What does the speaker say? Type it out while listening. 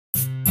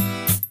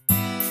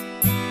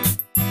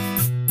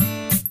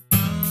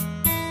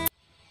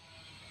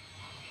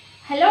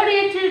Hello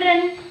dear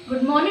children,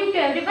 good morning to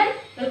everyone.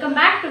 Welcome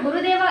back to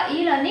Gurudeva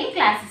e-learning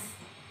classes.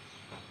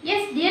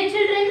 Yes dear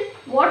children,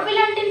 what we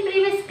learnt in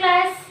previous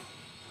class?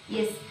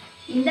 Yes,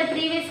 in the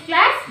previous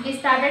class we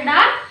started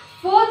our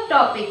fourth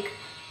topic.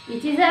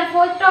 Which is our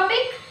fourth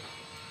topic?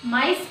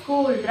 My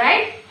school,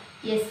 right?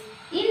 Yes,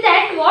 in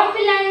that what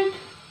we learnt?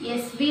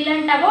 Yes, we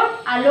learnt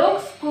about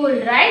Alok's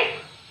school, right?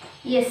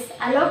 Yes,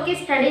 Alok is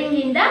studying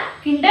in the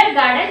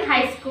kindergarten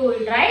high school,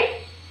 right?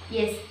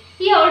 Yes,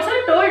 he also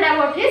told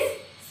about his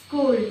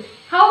school.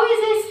 How is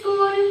his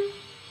school?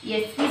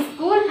 Yes, his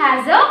school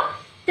has a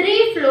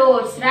 3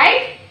 floors,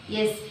 right?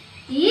 Yes,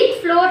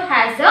 each floor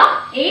has a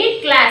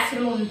 8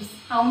 classrooms.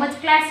 How much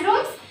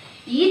classrooms?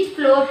 Each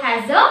floor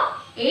has a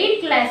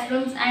 8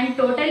 classrooms and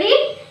totally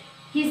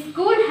his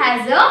school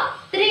has a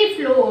 3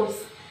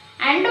 floors.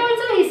 And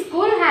also his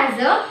school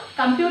has a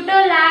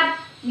computer lab,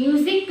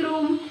 music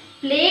room,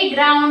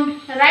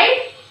 playground,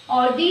 right?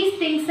 All these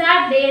things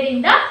are there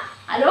in the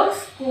Alok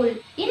school.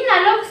 In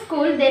Alok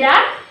school there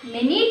are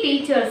many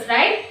teachers,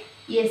 right?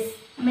 Yes,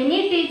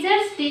 many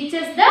teachers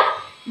teaches the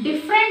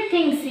different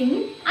things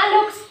in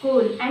Alok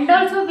school. And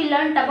also we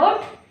learnt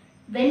about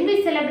when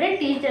we celebrate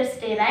Teachers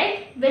Day,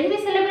 right? When we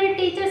celebrate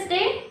Teachers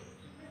Day?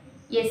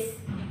 Yes,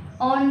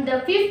 on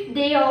the 5th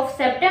day of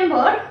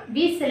September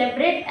we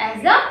celebrate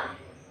as a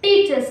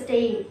Teachers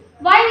Day.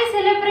 Why we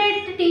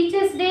celebrate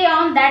Teachers Day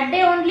on that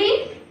day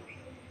only?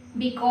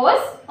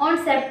 Because on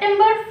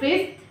September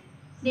 5th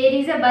there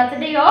is a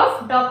birthday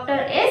of Dr.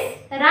 S.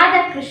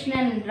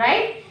 Radhakrishnan,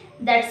 right?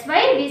 That's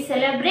why we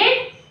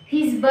celebrate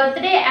his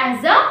birthday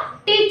as a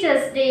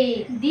Teachers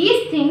Day.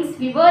 These things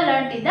we were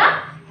learnt in the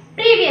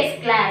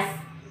previous class.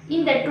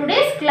 In the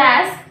today's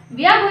class,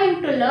 we are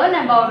going to learn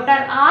about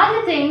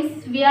all the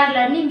things we are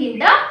learning in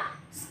the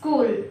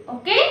school.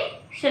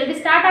 Okay? Shall we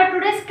start our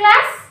today's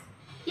class?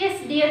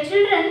 Yes, dear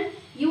children,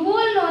 you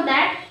all know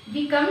that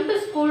we come to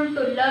school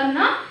to learn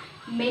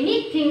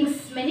many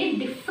things, many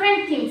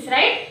different things,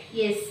 right?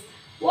 Yes.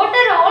 What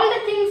are all the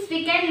things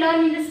we can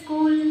learn in the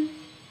school?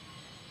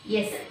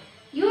 Yes.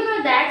 You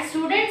know that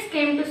students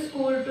came to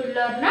school to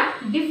learn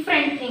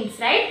different things,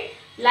 right?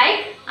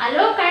 Like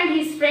Alok and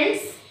his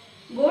friends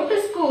go to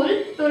school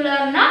to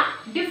learn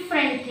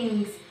different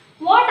things.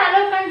 What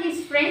Alok and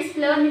his friends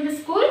learn in the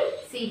school?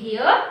 See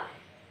here.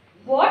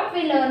 What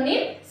we learn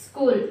in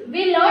school?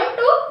 We learn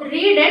to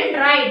read and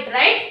write,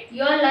 right?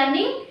 You are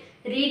learning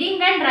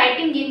reading and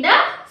writing in the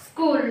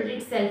school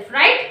itself,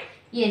 right?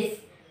 Yes.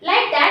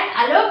 Like that,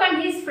 Alok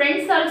and his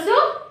friends also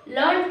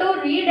learn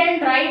to read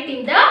and write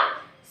in the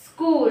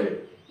school.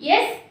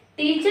 Yes,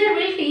 teacher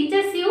will teach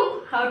us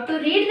you how to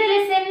read the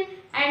lesson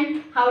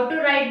and how to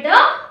write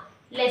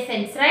the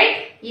lessons,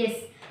 right? Yes.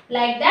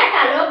 Like that,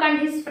 Alok and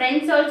his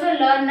friends also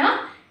learn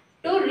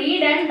to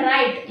read and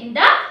write in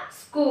the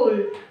school.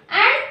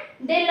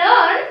 And they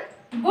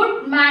learn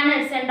good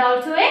manners and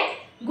also a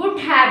good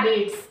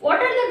habits.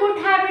 What are the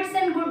good habits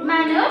and good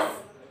manners?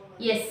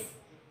 Yes,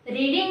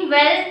 reading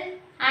well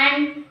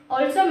and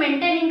also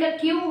maintaining a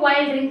queue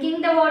while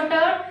drinking the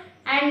water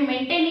and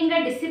maintaining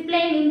a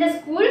discipline in the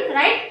school,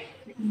 right?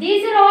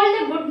 These are all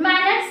the good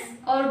manners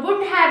or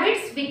good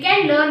habits we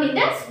can learn in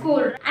the school.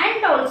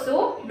 And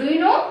also, do you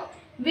know,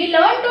 we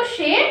learn to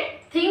share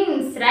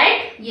things,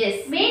 right?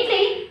 Yes,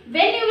 mainly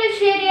when you will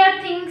share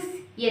your things.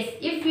 Yes,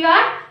 if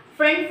your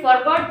friend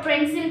forgot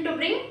pencil to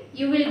bring,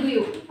 you will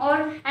give.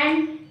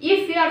 And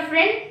if your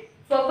friend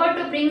forgot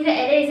to bring the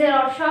eraser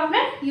or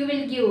sharpener, you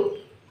will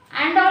give.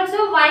 And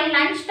also while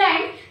lunch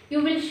time,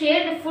 you will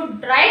share the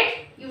food,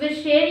 right? You will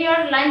share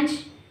your lunch,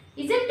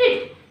 isn't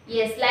it?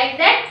 Yes, like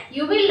that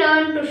you will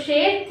learn to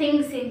share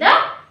things in the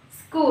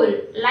school.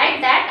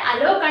 Like that,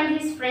 Alok and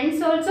his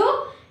friends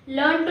also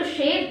learn to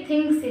share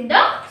things in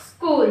the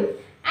school.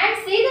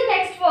 And see the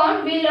next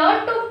one, we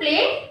learn to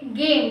play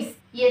games.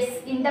 Yes,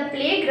 in the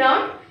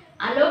playground,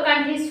 Alok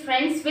and his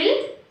friends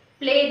will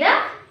play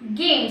the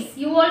games.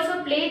 You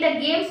also play the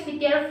games with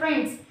your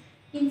friends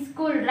in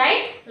school,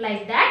 right?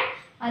 Like that,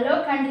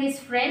 Alok and his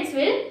friends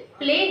will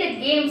play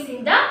the games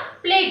in the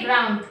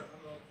playground.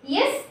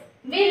 Yes,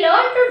 we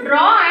learn to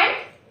draw and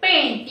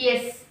paint.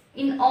 Yes,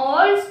 in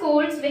all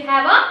schools we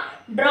have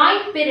a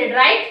drawing period,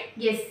 right?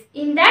 Yes,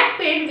 in that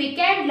period we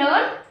can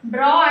learn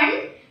draw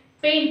and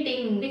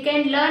painting. We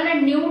can learn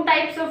a new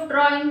types of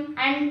drawing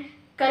and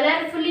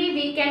colorfully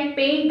we can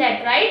paint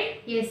that, right?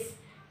 Yes,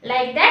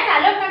 like that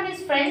Alok and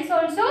his friends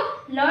also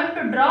learn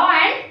to draw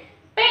and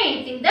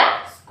paint in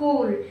the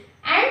school.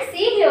 And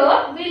see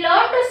here, we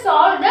learn to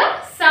solve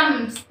the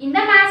sums. In the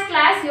maths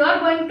class, you are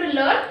going to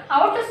learn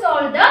how to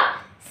solve the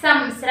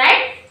sums,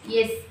 right?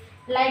 Yes,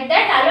 like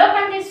that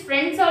Alok and his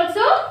friends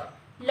also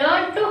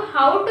learn to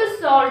how to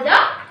solve the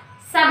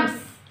sums.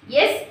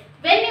 Yes,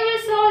 when you will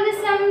solve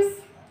the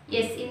sums?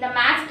 Yes, in the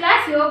maths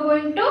class, you are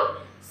going to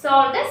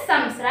solve the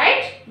sums,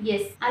 right?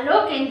 Yes,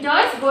 Alok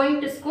enjoys going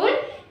to school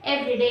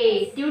every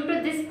day. Due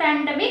to this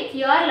pandemic,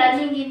 you are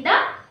learning in the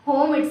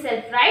home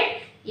itself,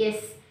 right? Yes,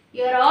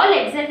 you are all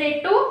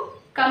excited to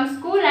come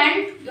school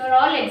and you are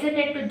all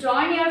excited to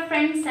join your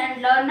friends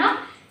and learn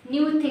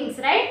new things,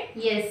 right?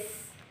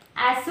 Yes.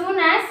 as soon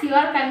as you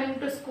are coming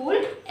to school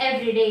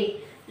every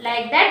day.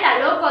 Like that,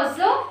 Alok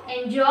also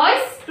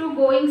enjoys to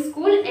going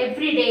school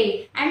every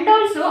day. And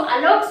also,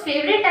 Alok's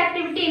favorite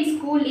activity in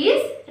school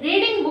is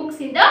reading books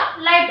in the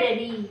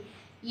library.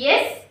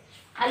 Yes,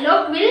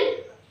 Alok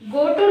will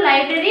go to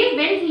library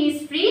when he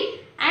is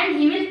free and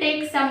he will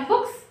take some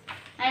books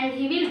and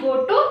he will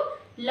go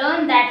to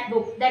learn that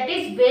book. That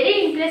is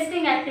very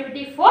interesting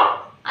activity for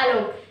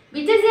Alok.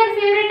 Which is your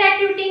favorite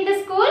activity in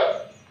the school?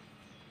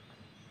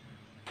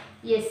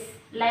 Yes,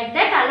 like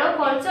that Alok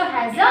also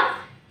has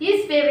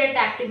his favorite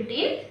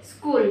activity in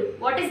school.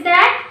 What is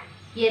that?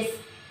 Yes,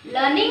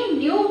 learning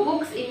new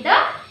books in the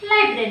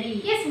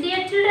library. Yes,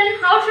 dear children,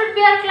 how should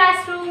be our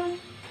classroom?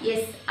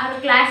 Yes, our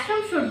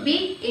classroom should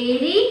be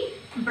airy,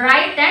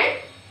 bright and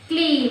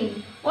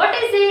clean. What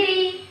is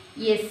airy?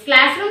 Yes,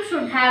 classroom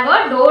should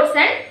have doors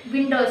and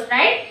windows,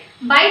 right?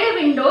 By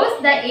the windows,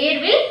 the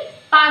air will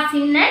pass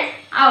in and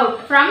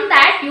out. From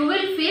that, you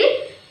will feel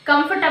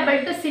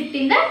comfortable to sit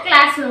in the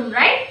classroom,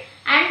 right?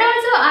 And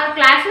also our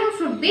classroom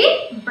should be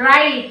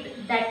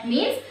bright. That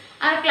means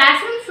our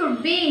classroom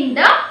should be in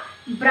the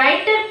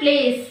brighter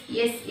place.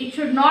 Yes, it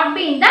should not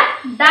be in the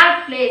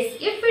dark place.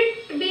 If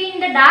it be in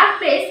the dark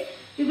place,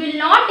 you will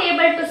not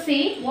able to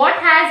see what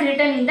has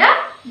written in the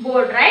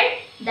board, right?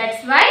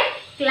 That's why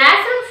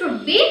classroom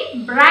should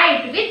be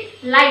bright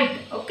with light.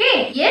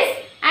 Okay. Yes,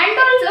 and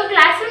also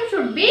classroom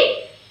should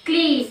be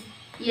clean.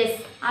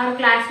 Yes, our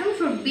classroom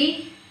should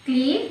be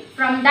clean.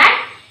 From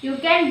that, you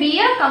can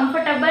be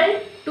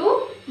comfortable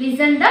to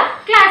listen the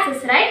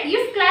classes, right?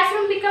 If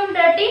classroom become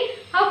dirty,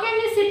 how can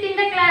you sit in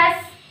the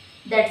class?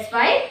 That's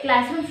why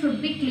classroom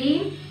should be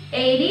clean,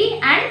 airy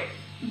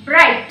and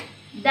bright.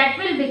 That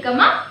will become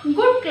a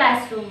good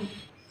classroom.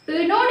 Do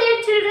you know,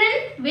 dear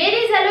children, where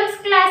is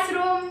Alok's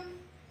classroom?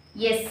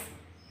 Yes,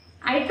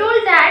 I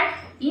told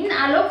that in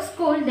Alok's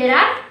school there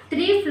are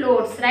 3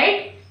 floors,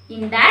 right?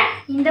 In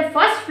the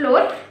first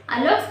floor,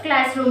 Alok's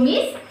classroom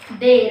is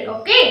there,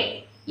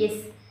 okay? Yes.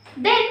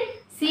 Then,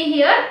 see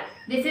here,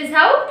 this is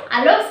how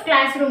Alok's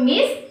classroom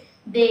is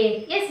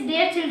there. Yes,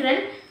 dear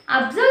children,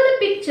 observe the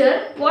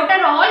picture. What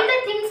are all the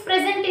things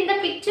present in the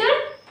picture?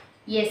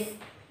 Yes,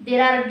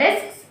 there are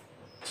desks,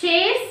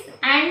 chairs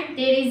and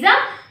there is a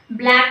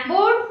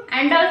blackboard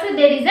and also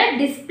there is a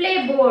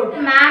display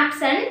board,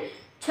 maps and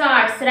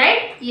charts,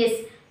 right?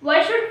 Yes.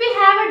 Why should we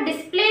have a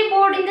display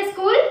board in the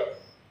school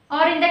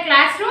or in the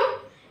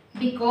classroom?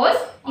 Because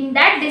in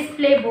that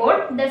display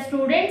board, the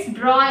students'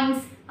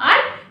 drawings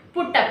are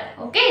put up.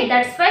 Okay,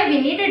 that's why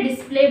we need a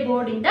display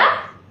board in the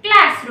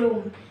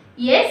classroom.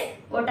 Yes,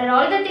 what are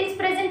all the things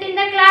present in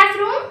the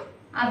classroom?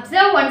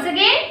 Observe once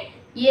again.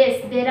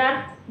 Yes, there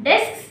are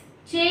desks,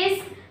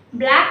 chairs,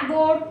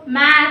 blackboard,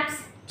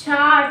 maps,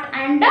 chart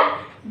and a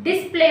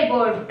display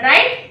board,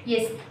 right?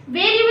 Yes,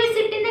 where you will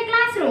sit in the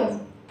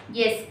classroom?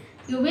 Yes,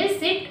 you will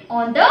sit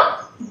on the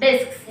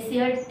desks.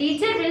 Your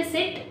teacher will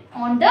sit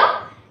on the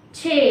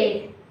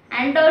chair.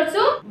 And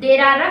also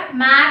there are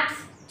maps,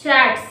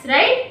 charts,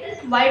 right?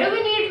 Why do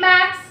we need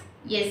maps?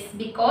 Yes,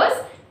 because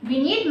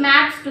we need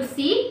maps to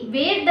see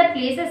where the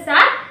places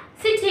are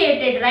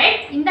situated,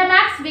 right? In the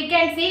maps we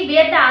can see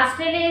where the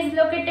Australia is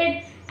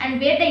located and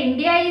where the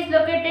India is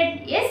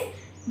located. Yes,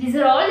 these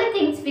are all the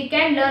things we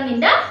can learn in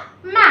the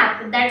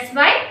map. That's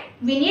why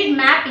we need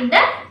map in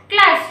the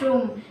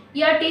classroom.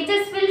 Your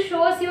teachers will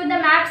show you the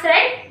maps,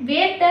 right?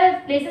 Where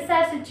the places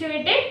are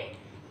situated.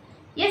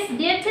 Yes,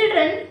 dear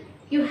children,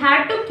 you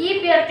have to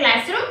keep your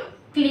classroom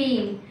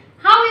clean.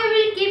 How you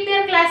will keep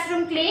your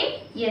classroom clean?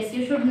 Yes,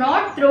 you should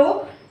not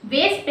throw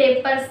waste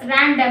papers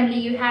randomly.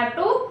 You have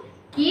to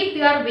keep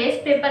your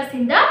waste papers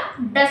in the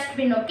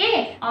dustbin,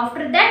 okay?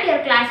 After that,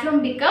 your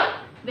classroom become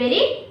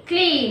very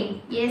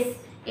clean. Yes,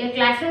 your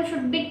classroom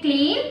should be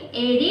clean,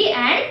 airy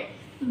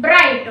and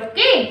bright,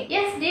 okay?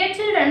 Yes, dear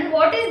children,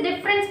 what is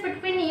difference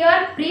between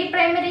your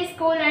pre-primary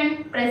school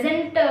and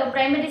present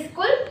primary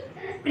school?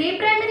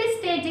 Pre-primary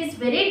stage is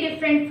very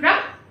different from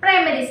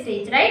primary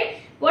stage, right?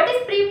 What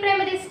is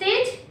pre-primary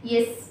stage?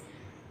 Yes,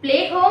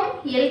 play home,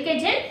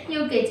 LKG and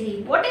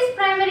UKG. What is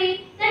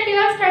primary? That you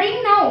are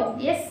studying now.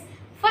 Yes,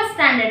 first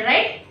standard,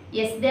 right?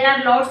 Yes, there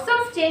are lots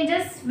of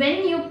changes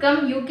when you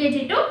come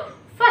UKG to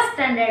first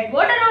standard.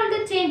 What are all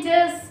the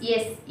changes?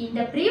 Yes, in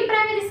the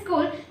pre-primary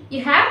school,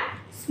 you have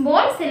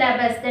small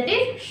syllabus, that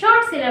is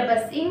short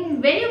syllabus.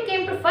 When you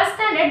came to first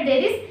standard,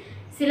 there is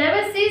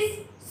syllabus is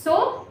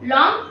so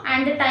long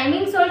and the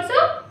timings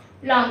also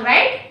long,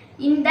 right?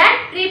 In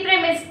that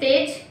pre-primary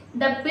stage,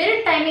 the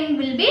period timing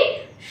will be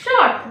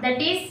short, that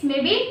is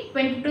maybe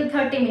 20 to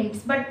 30 minutes.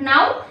 But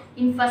now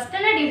in first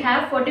standard you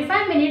have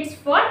 45 minutes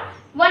for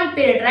one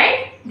period,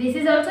 right? This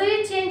is also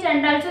a change.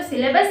 And also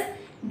syllabus,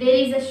 there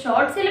is a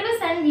short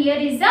syllabus and here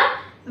is a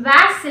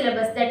vast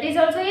syllabus, that is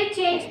also a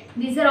change.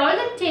 These are all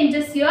the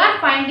changes you are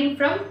finding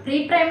from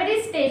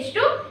pre-primary stage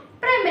to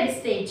primary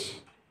stage.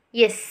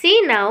 Yes,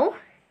 see now,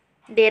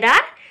 there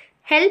are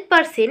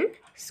helpers in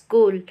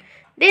school.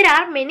 There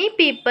are many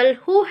people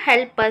who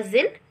help us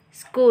in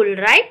school,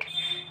 right?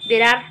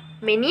 There are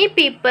many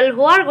people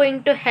who are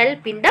going to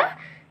help in the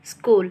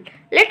school.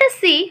 Let us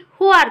see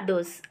who are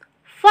those.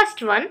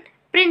 First one,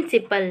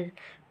 principal.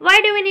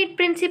 Why do we need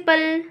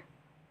principal?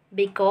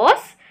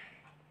 Because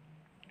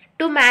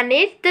to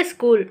manage the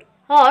school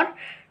or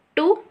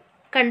to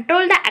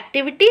control the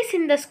activities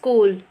in the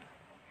school,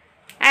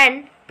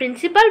 and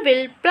principal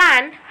will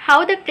plan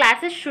how the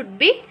classes should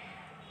be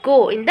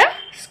go in the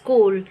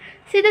school.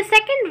 See the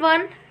second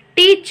one,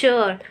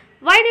 teacher.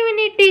 Why do we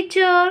need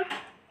teacher?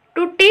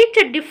 To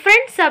teach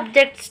different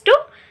subjects to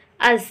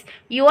us.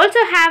 You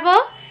also have a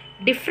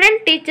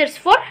different teachers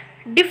for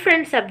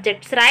different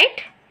subjects,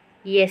 right?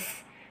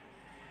 Yes.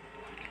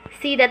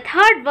 See the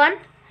third one,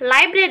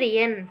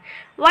 librarian.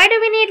 Why do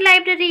we need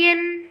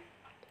librarian?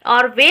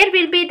 Or where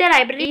will be the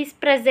library is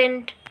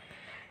present?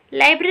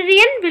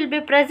 Librarian will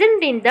be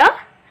present in the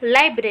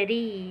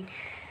library.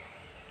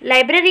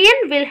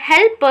 Librarian will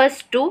help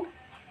us to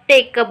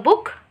take a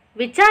book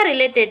which are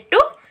related to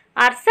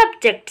our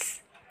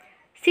subjects.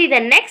 See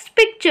the next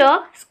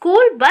picture,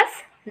 school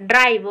bus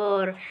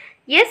driver.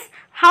 Yes,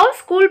 how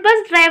school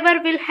bus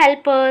driver will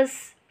help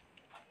us?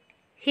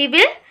 He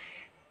will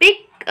pick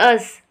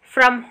us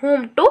from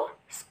home to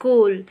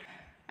school.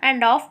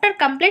 And after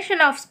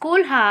completion of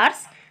school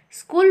hours,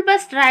 school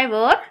bus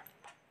driver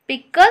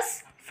pick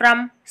us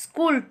from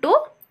school to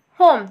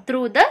home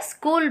through the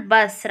school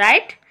bus,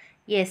 right?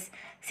 Yes.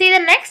 See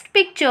the next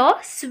picture,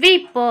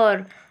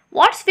 sweeper.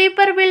 What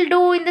sweeper will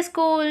do in the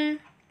school?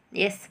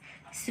 Yes,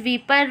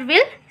 sweeper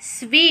will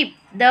sweep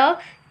the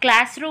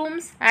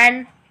classrooms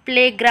and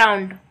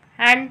playground,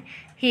 and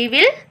he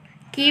will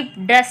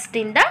keep dust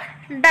in the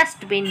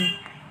dustbin.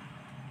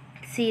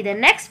 See the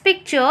next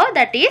picture,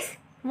 that is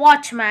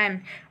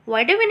watchman.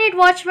 Why do we need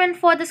watchman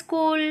for the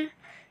school?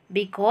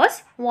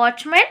 Because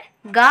watchman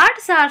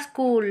guards our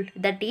school,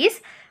 that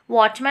is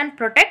watchman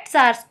protects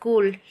our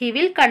school. He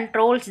will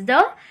controls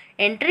the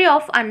entry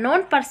of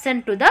unknown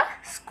person to the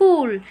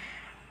school.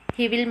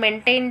 He will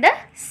maintain the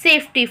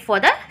safety for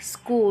the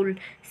school.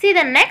 See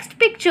the next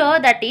picture,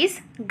 that is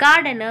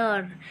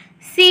gardener.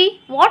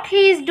 See what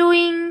he is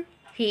doing?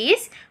 He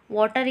is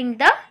watering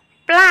the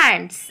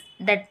plants.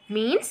 That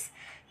means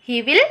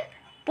he will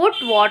put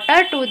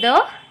water to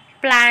the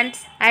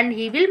plants and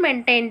he will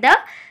maintain the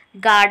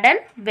garden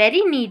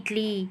very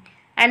neatly,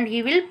 and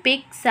he will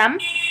pick some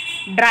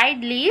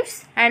dried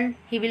leaves and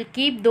he will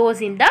keep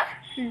those in the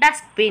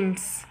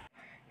dustbins.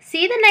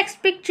 See the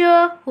next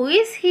picture. Who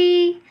is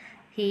he?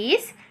 He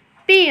is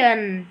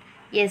peon.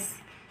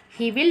 Yes,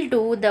 he will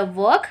do the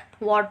work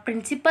what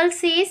principal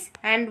says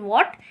and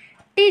what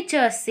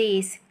teacher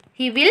says.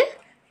 He will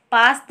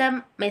pass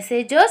the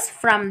messages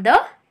from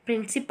the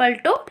principal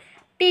to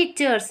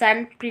teachers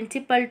and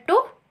principal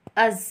to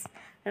us,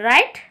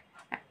 right?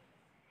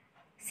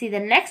 See the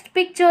next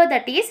picture,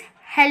 that is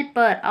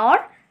helper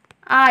or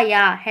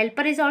Aya.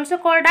 Helper is also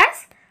called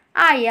as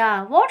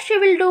Aya. What she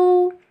will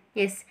do?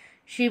 Yes,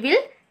 she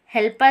will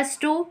help us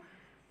to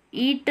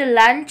eat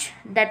lunch.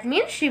 That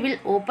means she will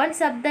open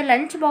up the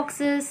lunch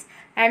boxes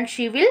and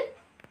she will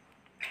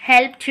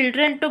help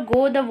children to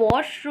go the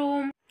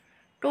washroom.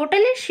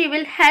 Totally she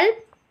will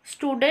help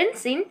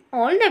students in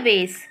all the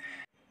ways.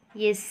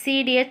 Yes,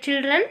 see dear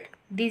children,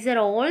 these are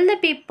all the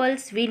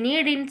peoples we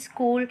need in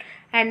school,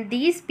 and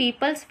these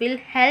peoples will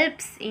help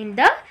in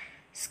the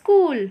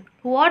school.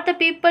 Who are the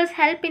peoples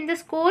help in the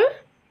school?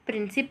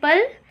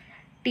 Principal,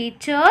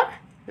 teacher,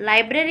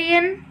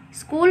 librarian,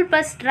 school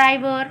bus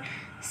driver,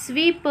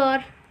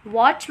 sweeper,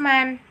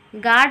 watchman,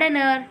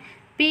 gardener,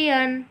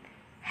 peon,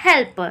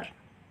 helper.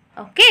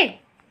 Okay.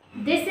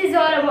 This is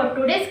all about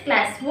today's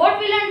class. What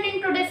we learned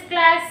in today's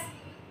class?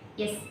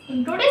 Yes,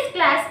 in today's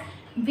class,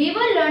 we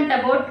will learn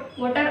about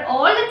what are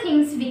all the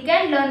things we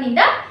can learn in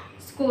the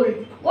school.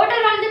 What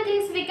are all the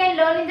things we can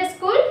learn in the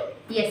school?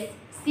 Yes,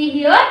 see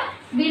here,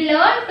 we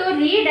learn to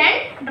read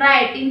and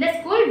write. In the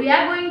school, we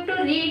are going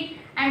to read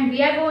and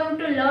we are going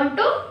to learn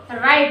to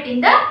write in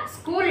the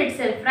school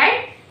itself,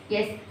 right?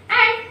 Yes,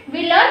 and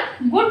we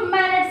learn good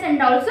manners and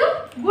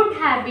also good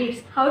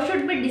habits. How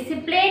should we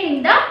discipline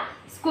in the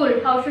school?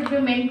 How should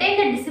we maintain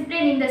the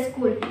discipline in the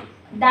school?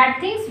 That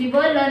things we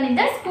will learn in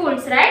the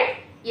schools, right?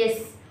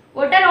 Yes.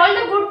 What are all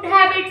the good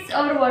habits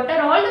or what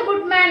are all the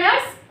good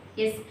manners?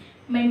 Yes,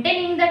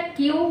 maintaining the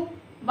queue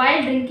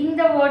while drinking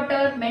the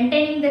water,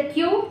 maintaining the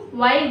queue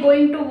while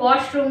going to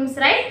washrooms,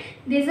 right?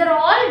 These are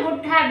all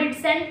good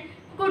habits and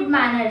good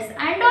manners.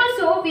 And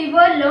also we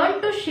will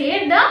learn to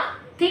share the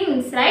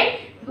things, right?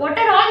 What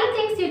are all the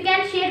things you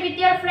can share with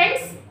your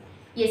friends?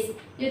 Yes,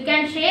 you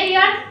can share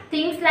your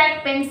things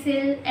like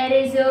pencil,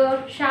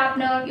 eraser,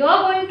 sharpener. You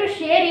are going to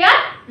share your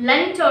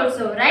lunch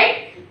also,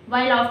 right?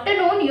 While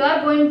afternoon you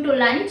are going to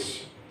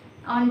lunch,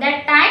 on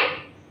that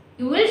time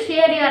you will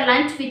share your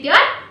lunch with your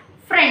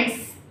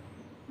friends.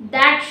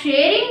 That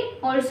sharing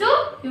also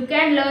you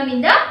can learn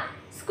in the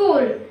school.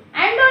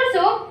 And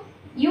also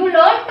you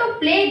learn to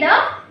play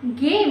the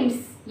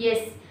games.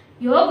 Yes,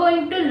 you are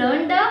going to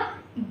learn the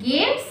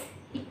games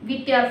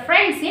with your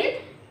friends in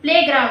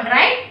playground,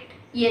 right?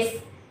 Yes.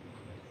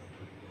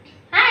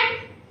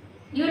 And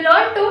you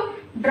learn to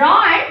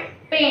draw and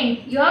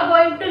paint. You are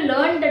going to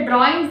learn the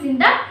drawings in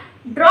the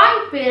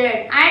drawing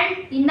period,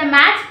 and in the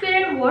maths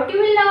period what you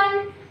will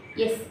learn?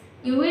 Yes,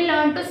 you will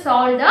learn to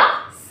solve the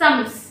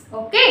sums.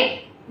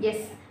 Okay. Yes.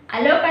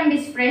 Alok and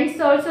his friends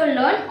also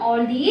learn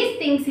all these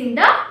things in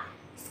the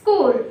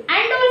school.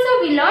 And also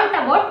we learnt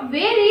about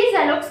where is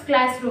Alok's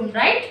classroom,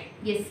 right?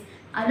 Yes.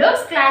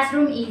 Alok's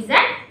classroom is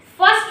at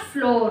first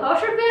floor. How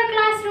should be our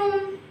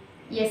classroom?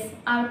 Yes.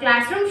 Our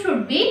classroom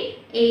should be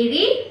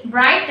airy,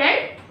 bright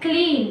and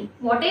clean.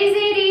 What is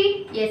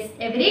airy? Yes.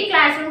 Every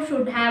classroom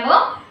should have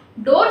a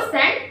doors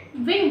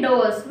and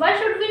windows. Why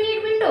should we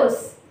need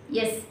windows?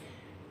 Yes.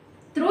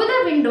 Through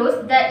the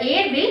windows, the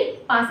air will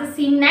passes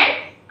in and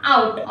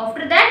out.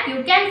 After that,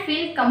 you can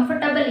feel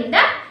comfortable in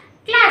the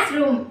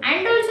classroom.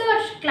 And also,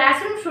 our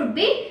classroom should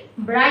be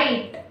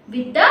bright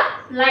with the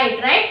light,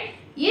 right?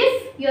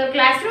 If your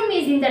classroom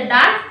is in the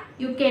dark,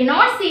 you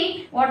cannot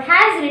see what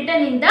has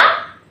written in the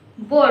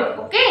board.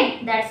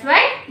 Okay, that's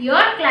why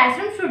your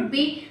classroom should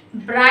be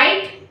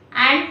bright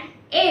and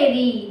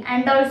airy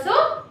and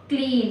also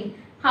clean.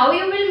 How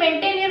you will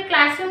maintain your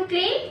classroom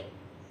clean?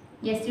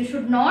 Yes, you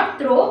should not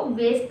throw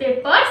waste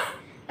papers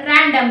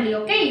randomly.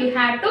 Okay, you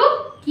have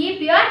to keep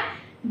your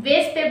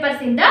waste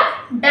papers in the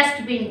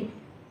dustbin.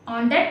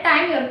 On that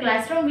time, your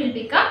classroom will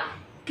become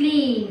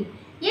clean.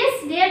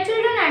 Yes, dear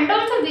children, and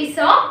also we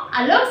saw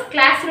Alok's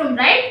classroom,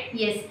 right?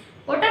 Yes.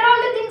 What are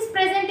all the things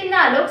present in the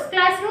Alok's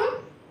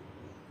classroom?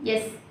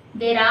 Yes,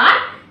 there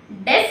are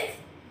desks,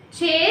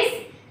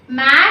 chairs,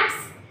 maps,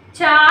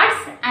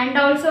 charts and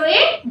also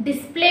a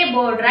display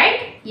board,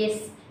 right?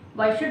 Yes.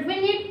 Why should we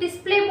need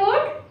display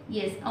board?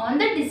 Yes, on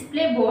the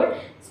display board,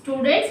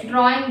 students'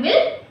 drawing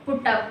will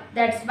put up.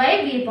 That's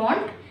why we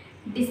want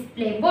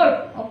display board.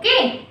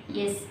 Okay?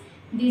 Yes.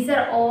 These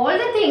are all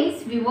the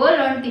things we were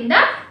learnt in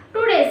the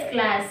today's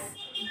class.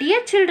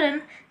 Dear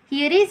children,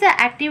 here is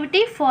the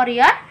activity for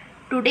your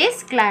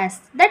today's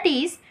class. That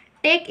is,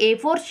 take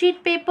A4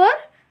 sheet paper,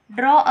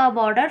 draw a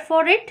border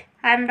for it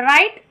and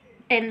write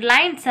 10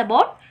 lines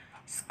about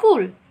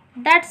school.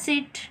 That's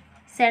it.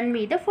 Send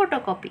me the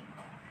photocopy.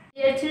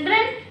 Dear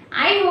children,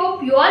 I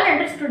hope you all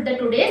understood the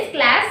today's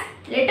class.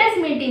 Let us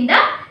meet in the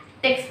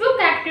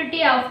textbook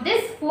activity of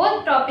this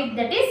fourth topic,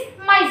 that is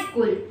my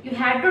school. You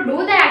have to do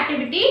the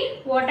activity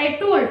what I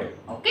told.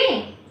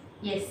 Okay?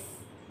 Yes.